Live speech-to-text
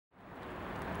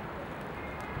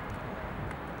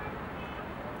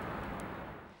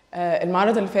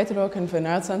المعرض اللي فات اللي هو كان في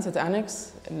نايل سانست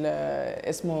انكس اللي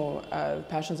اسمه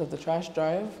Passions of the Trash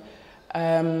Drive،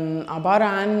 عبارة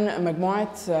عن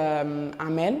مجموعة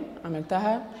أعمال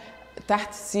عملتها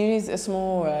تحت سيريز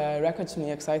اسمه Records from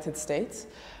the Excited State.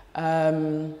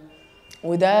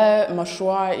 وده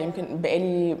مشروع يمكن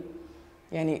بقالي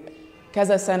يعني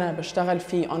كذا سنة بشتغل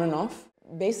فيه on and off.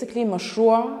 Basically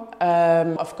مشروع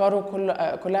أفكاره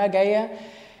كلها جاية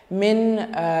من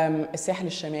الساحل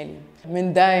الشمالي،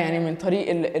 من ده يعني من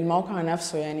طريق الموقع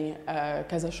نفسه، يعني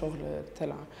كذا شغل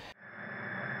طلع.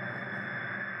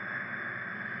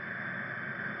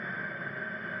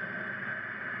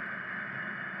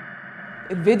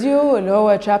 الفيديو اللي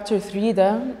هو chapter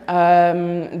 3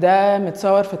 ده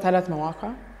متصور في 3 مواقع.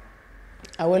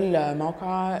 أول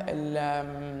موقع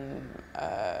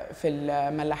في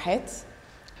الملحات،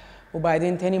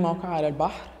 وبعدين تاني موقع على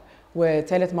البحر،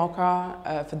 وثالث موقع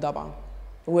في الضبعة.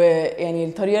 ويعني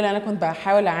الطريقة اللي أنا كنت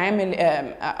بحاول أعمل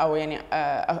أو يعني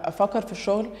أفكر في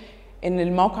الشغل إن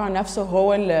الموقع نفسه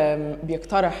هو اللي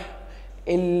بيقترح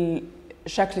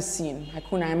شكل السين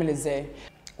هيكون عامل إزاي.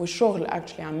 والشغل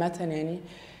actually عامة يعني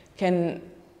كان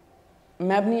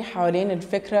مبني حوالين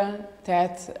الفكرة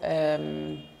بتاعت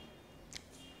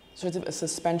sort of a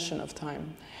suspension of time.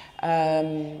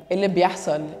 اللي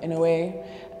بيحصل in a way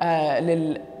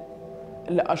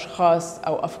للأشخاص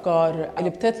أو أفكار اللي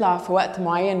بتطلع في وقت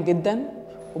معين جدا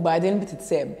وبعدين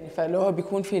بتتساب. فاللي هو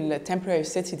بيكون في ال temporary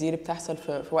city دي اللي بتحصل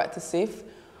في وقت الصيف،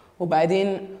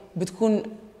 وبعدين بتكون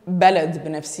بلد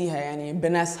بنفسها، يعني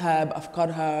بناسها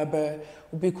بأفكارها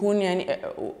وبيكون يعني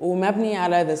ومبني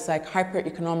على this like hyper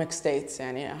economic states،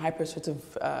 يعني hyper sort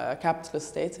of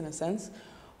capitalist states in a sense.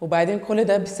 وبعدين كل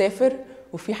ده بيسافر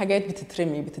وفي حاجات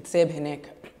بتترمي بتتساب هناك.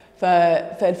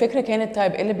 فالفكرة كانت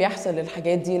طيب ايه اللي بيحصل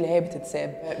للحاجات دي اللي هي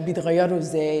بتتساب؟ بيتغيروا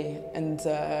ازاي؟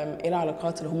 ايه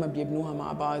العلاقات اللي هم بيبنوها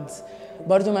مع بعض؟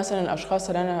 برضو مثلا الاشخاص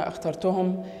اللي انا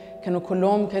اخترتهم كانوا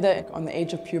كلهم كده on the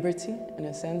age of puberty in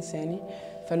a sense، يعني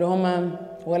فاللي هم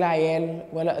ولا عيال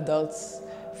ولا adults،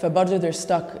 فبرضو they're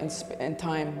stuck in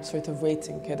time sort of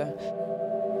waiting كده.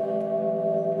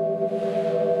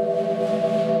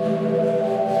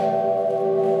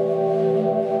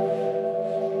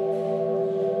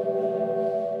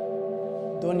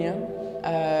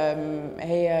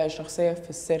 هي شخصية في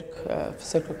السيرك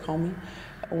القومي،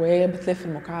 وهي بتلف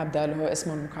المكعب ده اللي هو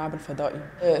اسمه المكعب الفضائي.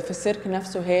 في السيرك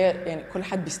نفسه هي يعني كل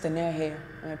حد بيستناها هي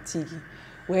بتيجي،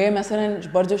 وهي مثلا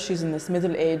برضه she's in this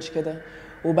middle age كده.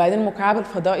 وبعدين المكعب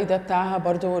الفضائي ده بتاعها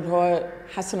برضه اللي هو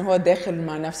حاسة ان هو داخل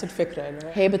مع نفس الفكرة، اللي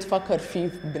هي بتفكر فيه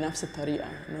بنفس الطريقة،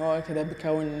 ان هو كده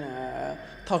بيكون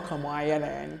طاقة معينة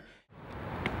يعني.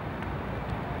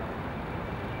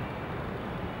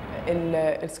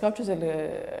 السكالبتشرز اللي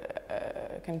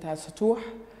كانت على السطوح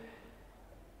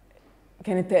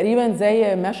كانت تقريبا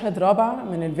زي مشهد رابع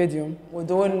من الفيديو،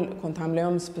 ودول كنت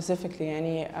عاملاهم سبيسيفيكلي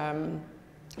يعني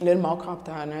للموقع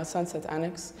بتاع نايل سانست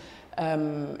انكس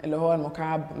اللي هو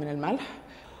المكعب من الملح.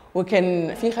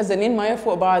 وكان في خزانين ميه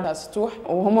فوق بعض على السطوح،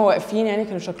 وهم واقفين يعني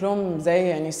كانوا شكلهم زي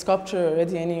يعني سكالبتشر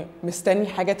اوريدي، يعني مستني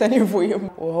حاجه تانية فوقيهم،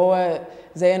 وهو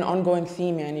زي ان ongoing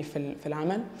theme يعني في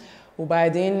العمل.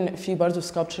 وبعدين في برضه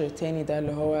سكالبتشر تاني ده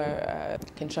اللي هو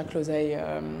كان شكله زي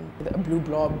بلو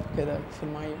بلوب كده في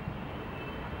الميه.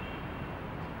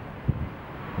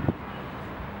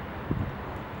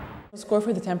 Score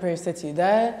for the temporary city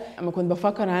ده لما كنت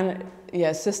بفكر عن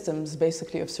systems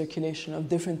basically of circulation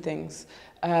of different things.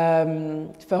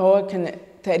 فهو كان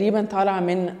تقريبا طالع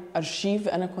من أرشيف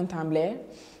أنا كنت عاملاه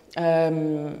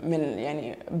من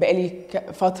يعني بقالي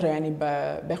فترة، يعني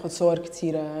باخد صور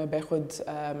كتيرة، باخد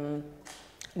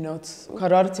نوتس.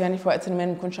 قررت يعني في وقت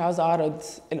ما كنتش عاوزة أعرض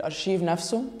الأرشيف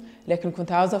نفسه، لكن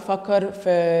كنت عاوزة أفكر في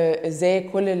إزاي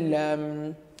كل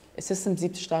السيستمز دي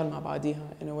بتشتغل مع بعضيها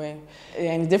in a way.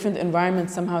 يعني different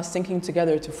environments somehow syncing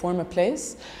together to form a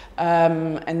place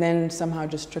and then somehow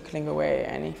just trickling away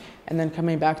يعني and then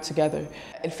coming back together.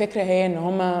 الفكرة هي إن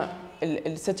هما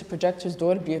الست projectors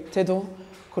دول بيبتدوا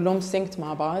كلهم synced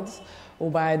مع بعض،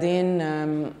 وبعدين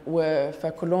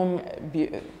فكلهم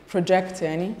project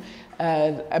يعني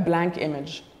a blank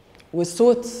image.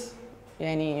 والصوت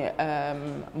يعني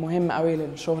مهم قوي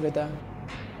للشغل ده.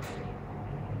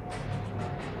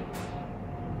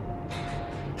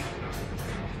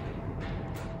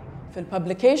 في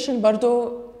الببليكيشن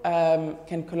برضو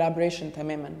كان collaboration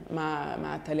تماما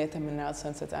مع 3 من نايل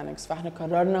سانست انكس. فاحنا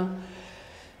قررنا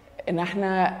ان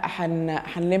احنا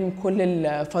هنلم كل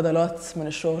الفضلات من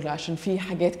الشغل عشان في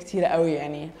حاجات كتيرة قوي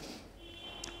يعني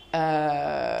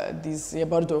these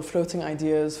برضو floating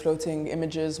ideas floating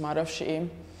images معرفش ايه.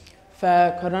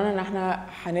 فقررنا ان احنا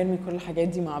هنرمي كل الحاجات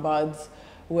دي مع بعض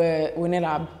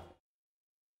ونلعب